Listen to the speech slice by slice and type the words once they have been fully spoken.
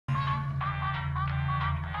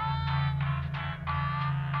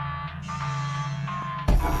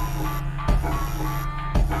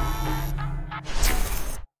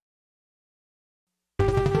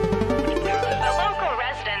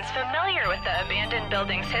abandoned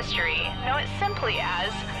building's history, know it simply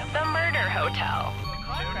as the Murder Hotel.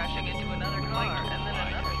 Crashing into another car, and then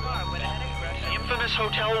another car went ahead and crashed. The infamous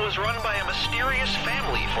hotel was run by a mysterious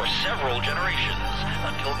family for several generations,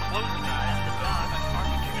 until close ties to dogs.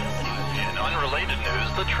 In unrelated news,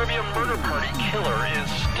 the trivia murder party killer is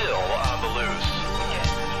still on the loose.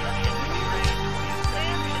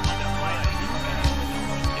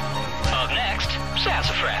 Up next,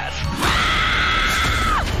 Sassafras.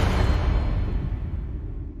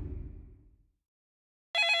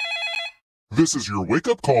 This is your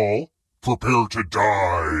wake-up call. Prepare to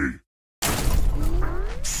die.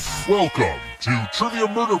 Welcome to Trivia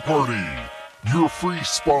Murder Party. Your free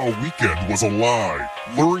spa weekend was a lie,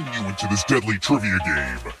 luring you into this deadly trivia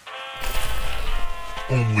game.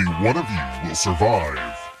 Only one of you will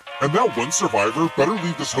survive. And that one survivor better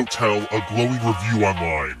leave this hotel a glowing review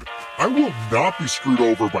online. I will not be screwed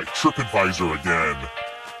over by TripAdvisor again.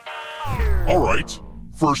 Alright,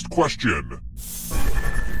 first question.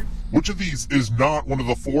 Which of these is not one of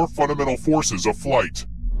the 4 fundamental forces of flight?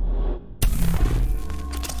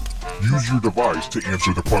 Use your device to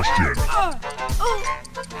answer the question.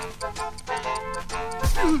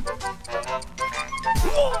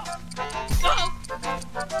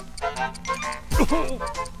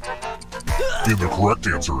 And the correct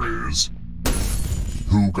answer is...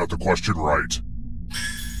 Who got the question right?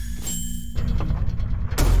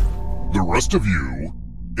 The rest of you,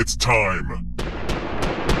 it's time.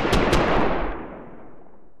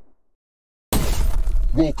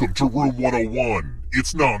 Welcome to room 101.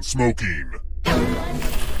 It's non-smoking.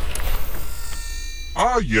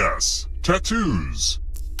 Ah yes, tattoos.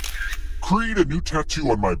 Create a new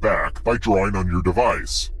tattoo on my back by drawing on your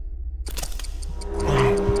device.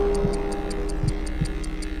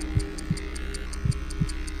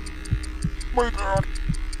 My God.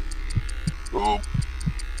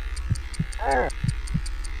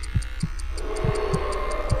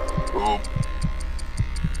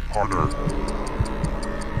 Harder.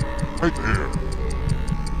 Right there.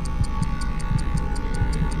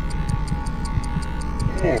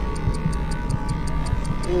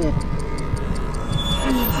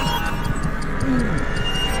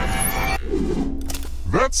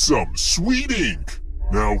 That's some sweet ink!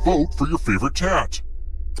 Now vote for your favorite tat.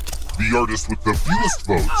 The artist with the fewest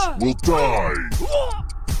votes will die.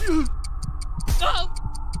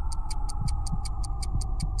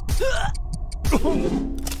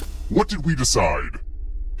 What did we decide?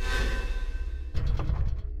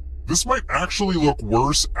 This might actually look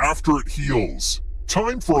worse after it heals.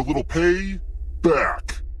 Time for a little pay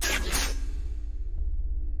back.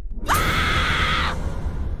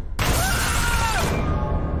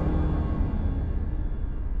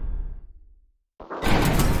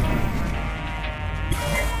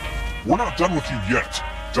 We're not done with you yet.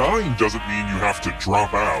 Dying doesn't mean you have to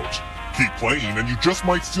drop out. Keep playing and you just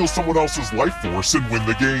might steal someone else's life force and win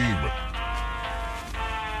the game.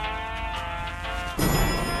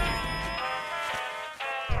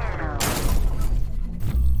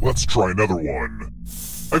 Let's try another one.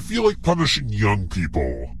 I feel like punishing young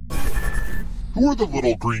people. Who are the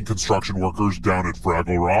little green construction workers down at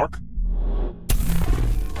Fraggle Rock?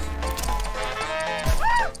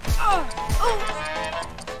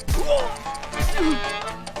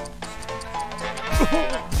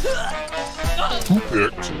 Who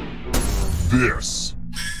picked this?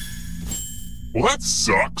 Well, that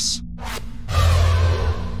sucks.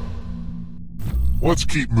 Let's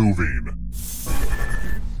keep moving.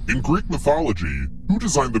 In Greek mythology, who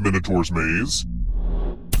designed the Minotaur's maze?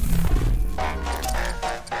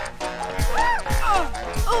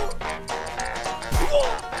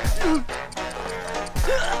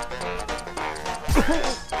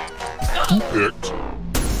 Who picked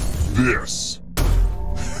this?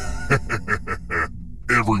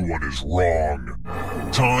 Everyone is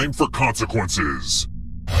wrong. Time for consequences.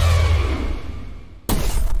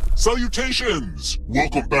 Salutations!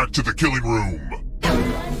 Welcome back to the killing room.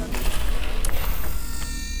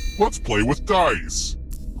 Let's play with dice.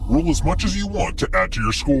 Roll as much as you want to add to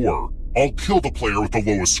your score. I'll kill the player with the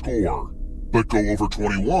lowest score. But go over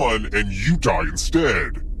 21 and you die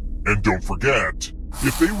instead. And don't forget,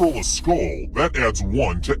 if they roll a skull, that adds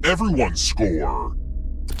 1 to everyone's score.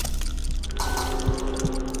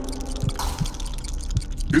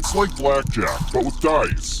 It's like blackjack, but with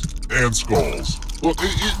dice. And skulls. Look,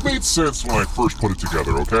 it made sense when I first put it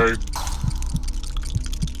together, okay?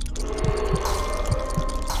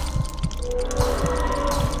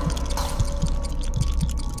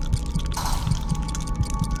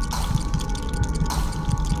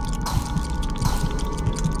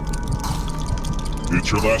 It's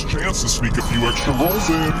your last chance to sneak a few extra rolls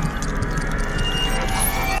in.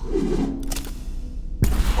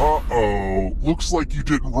 Looks like you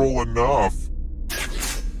didn't roll enough.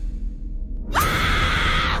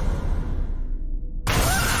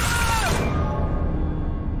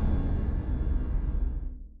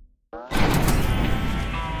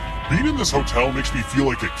 Being in this hotel makes me feel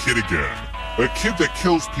like a kid again. A kid that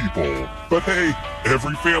kills people. But hey,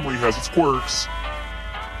 every family has its quirks.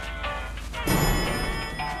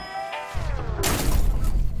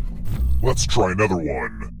 Let's try another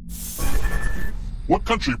one. What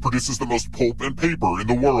country produces the most pulp and paper in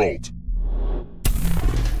the world?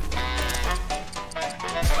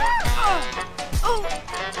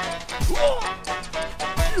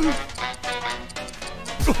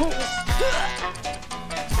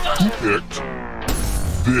 Who picked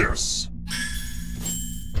this?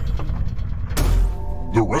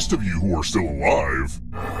 The rest of you who are still alive,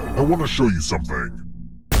 I want to show you something.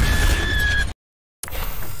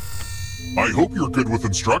 I hope you're good with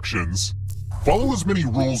instructions. Follow as many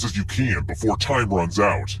rules as you can before time runs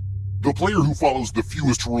out. The player who follows the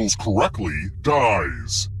fewest rules correctly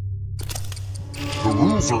dies. The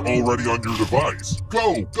rules are already on your device.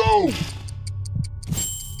 Go, go!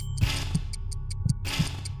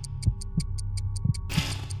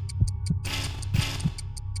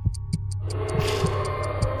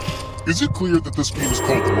 Is it clear that this game is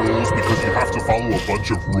called Rules because you have to follow a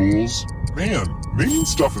bunch of rules? Man, naming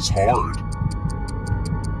stuff is hard.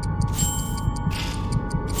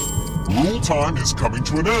 Rule time is coming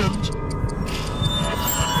to an end.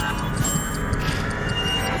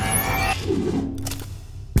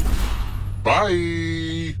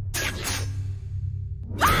 Bye!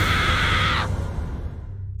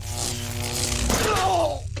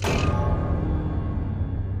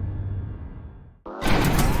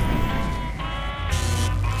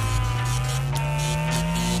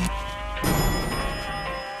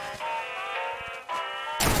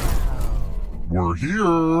 We're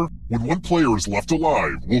here! When one player is left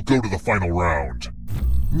alive, we'll go to the final round.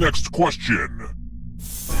 Next question.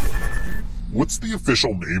 What's the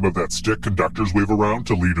official name of that stick conductors wave around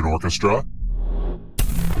to lead an orchestra?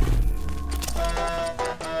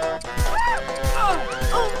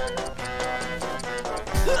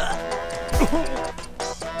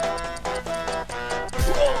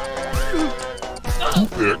 Who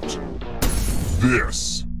picked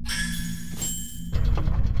this?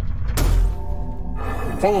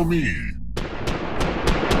 Follow me.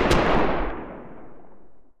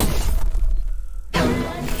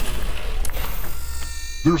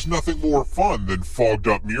 There's nothing more fun than fogged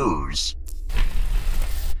up mirrors.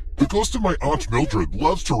 The ghost of my Aunt Mildred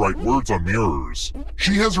loves to write words on mirrors.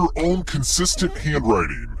 She has her own consistent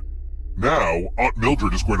handwriting. Now, Aunt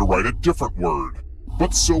Mildred is going to write a different word,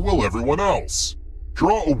 but so will everyone else.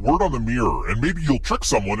 Draw a word on the mirror and maybe you'll trick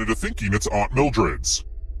someone into thinking it's Aunt Mildred's.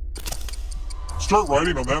 Start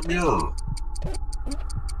writing on that mirror.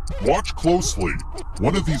 Watch closely.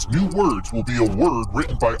 One of these new words will be a word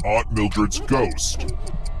written by Aunt Mildred's ghost.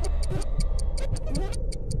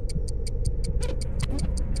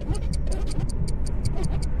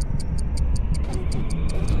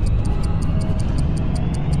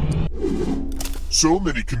 So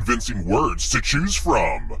many convincing words to choose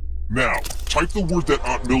from. Now, type the word that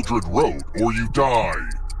Aunt Mildred wrote, or you die.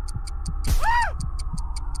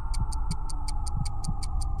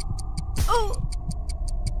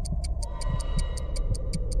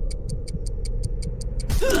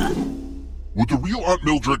 Would the real Aunt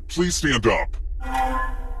Mildred please stand up?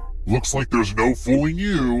 Looks like there's no fooling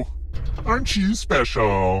you. Aren't you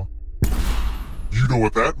special? You know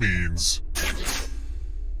what that means.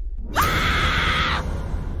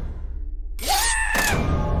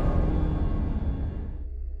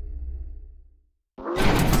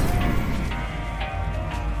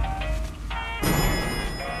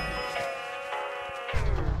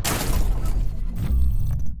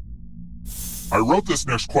 I wrote this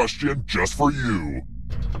next question just for you.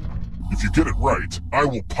 If you get it right, I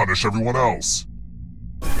will punish everyone else.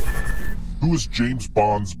 Who is James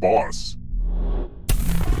Bond's boss?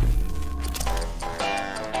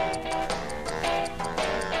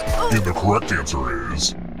 And the correct answer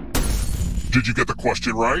is... Did you get the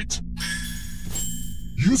question right?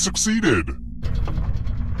 You succeeded!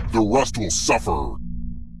 The rest will suffer.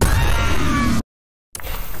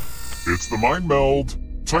 It's the mind meld.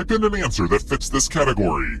 Type in an answer that fits this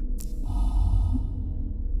category.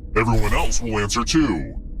 Everyone else will answer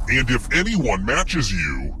too. And if anyone matches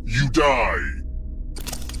you, you die.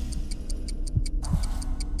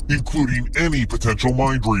 Including any potential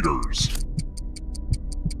mind readers.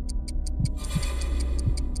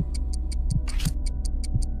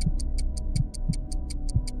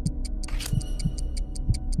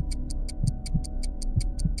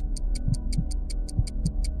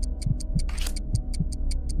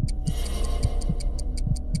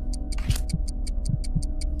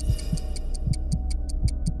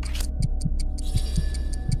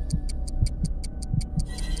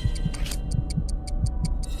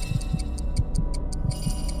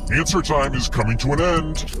 Answer time is coming to an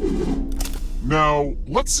end. Now,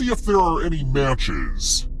 let's see if there are any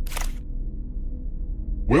matches.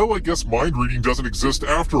 Well, I guess mind reading doesn't exist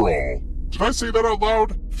after all. Did I say that out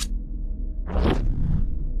loud?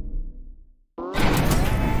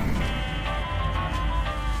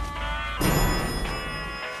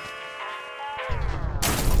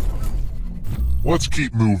 Let's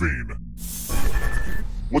keep moving.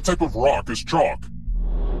 What type of rock is chalk?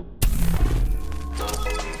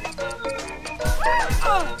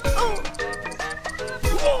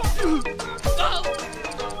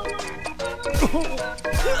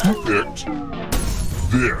 Who picked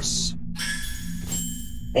this?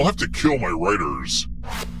 I'll have to kill my writers.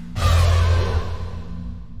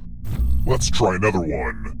 Let's try another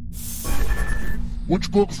one.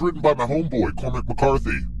 Which book was written by my homeboy, Cormac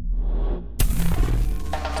McCarthy?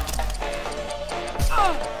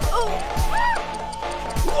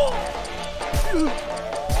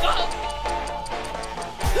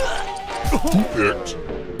 Who picked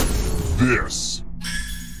this?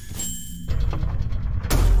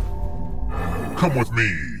 Come with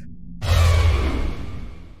me.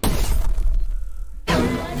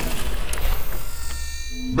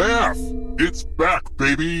 Math! It's back,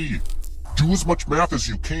 baby! Do as much math as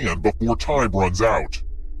you can before time runs out.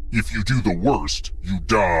 If you do the worst, you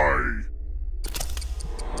die.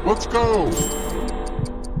 Let's go!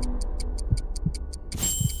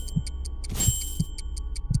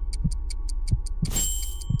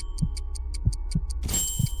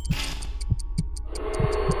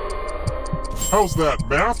 How's that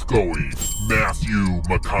math going, Matthew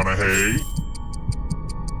McConaughey?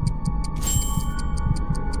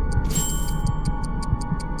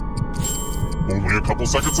 Only a couple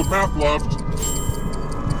seconds of math left.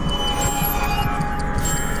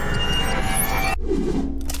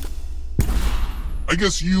 I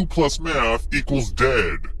guess U plus math equals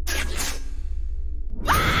dead.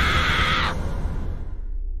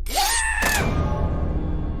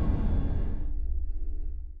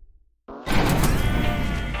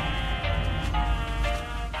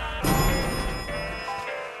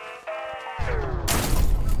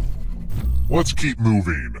 Let's keep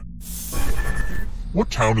moving.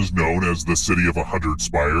 What town is known as the City of 100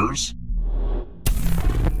 Spires?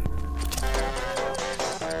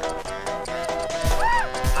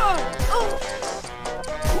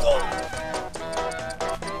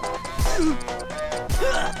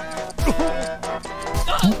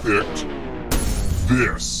 Who picked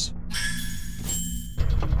this?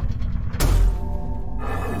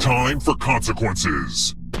 Time for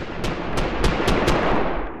consequences.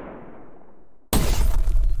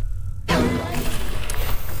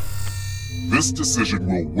 This decision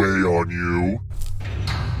will weigh on you.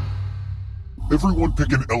 Everyone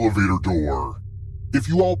pick an elevator door. If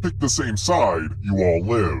you all pick the same side, you all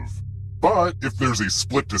live. But if there's a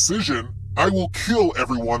split decision, I will kill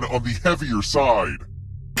everyone on the heavier side.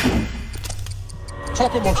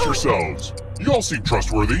 Talk amongst yourselves. You all seem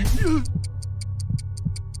trustworthy.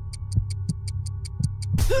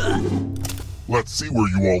 Let's see where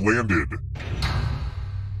you all landed.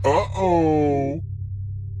 Uh-oh.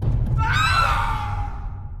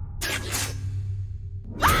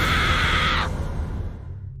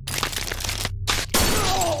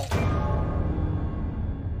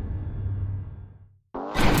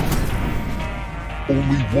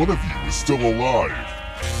 Only one of you is still alive.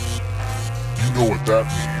 You know what that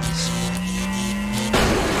means.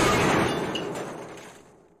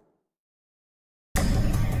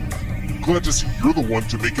 Glad to see you're the one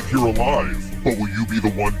to make it here alive, but will you be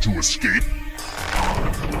the one to escape?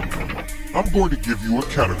 I'm going to give you a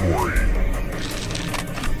category.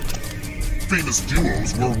 Famous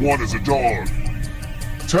duos where one is a dog.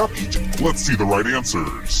 Tap each. Let's see the right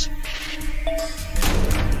answers.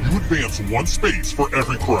 You advance one space for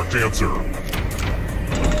every correct answer.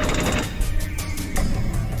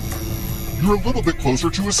 You're a little bit closer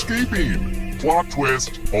to escaping. Plot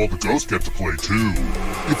twist, all the ghosts get to play too.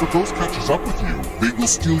 If a ghost catches up with you, they will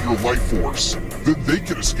steal your life force. Then they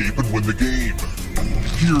can escape and win the game.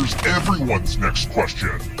 Here's everyone's next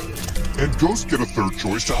question. And ghosts get a third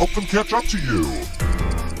choice to help them catch up to you.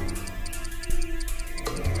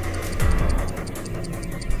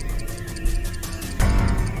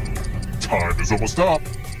 Time is almost up.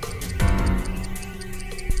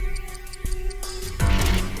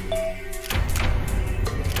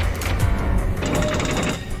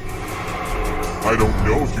 I don't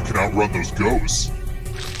know if you can outrun those ghosts.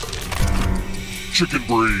 Chicken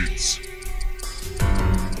breeds.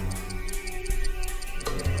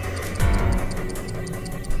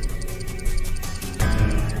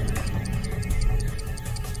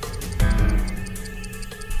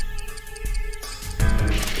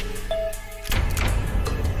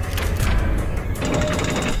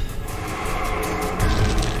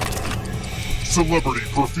 Celebrity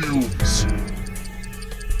perfumes.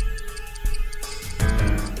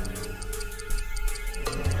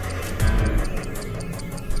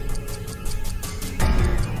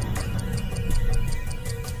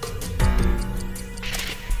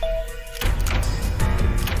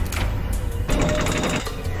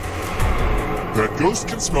 That ghost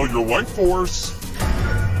can smell your life force.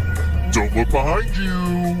 Don't look behind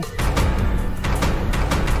you.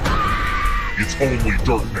 It's only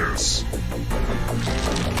darkness.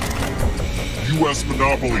 U.S.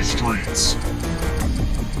 Monopoly Streets.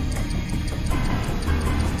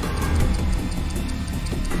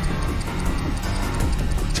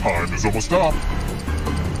 Time is almost up.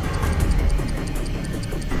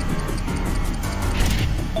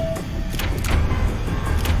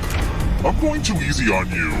 I'm going too easy on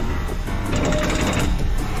you.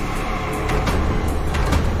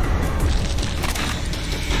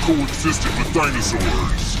 Coexisting with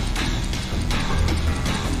dinosaurs.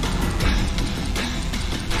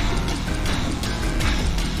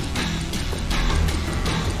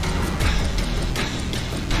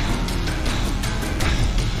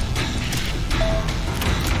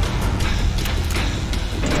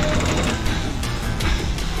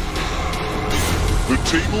 The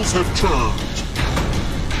tables have turned.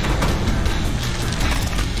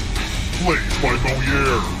 Played by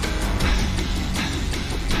Molière.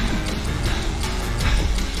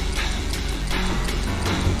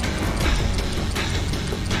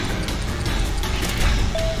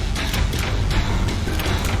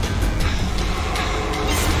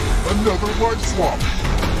 Another life swap.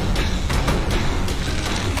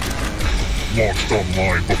 Launched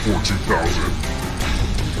online before 2000.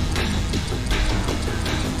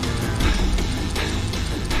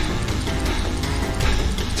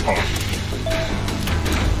 Time.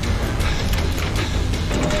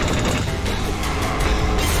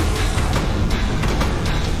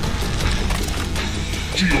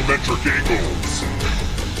 Geometric angles.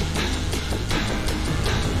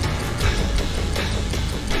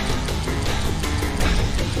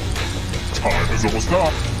 Time is almost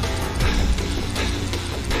up.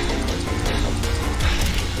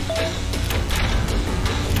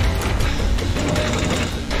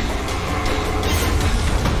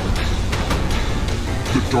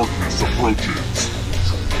 The darkness approaches.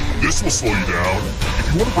 This will slow you down.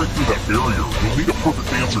 If you want to break through that barrier, you'll need a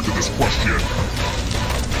perfect answer to this question.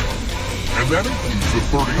 And that includes the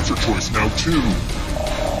third answer choice now too.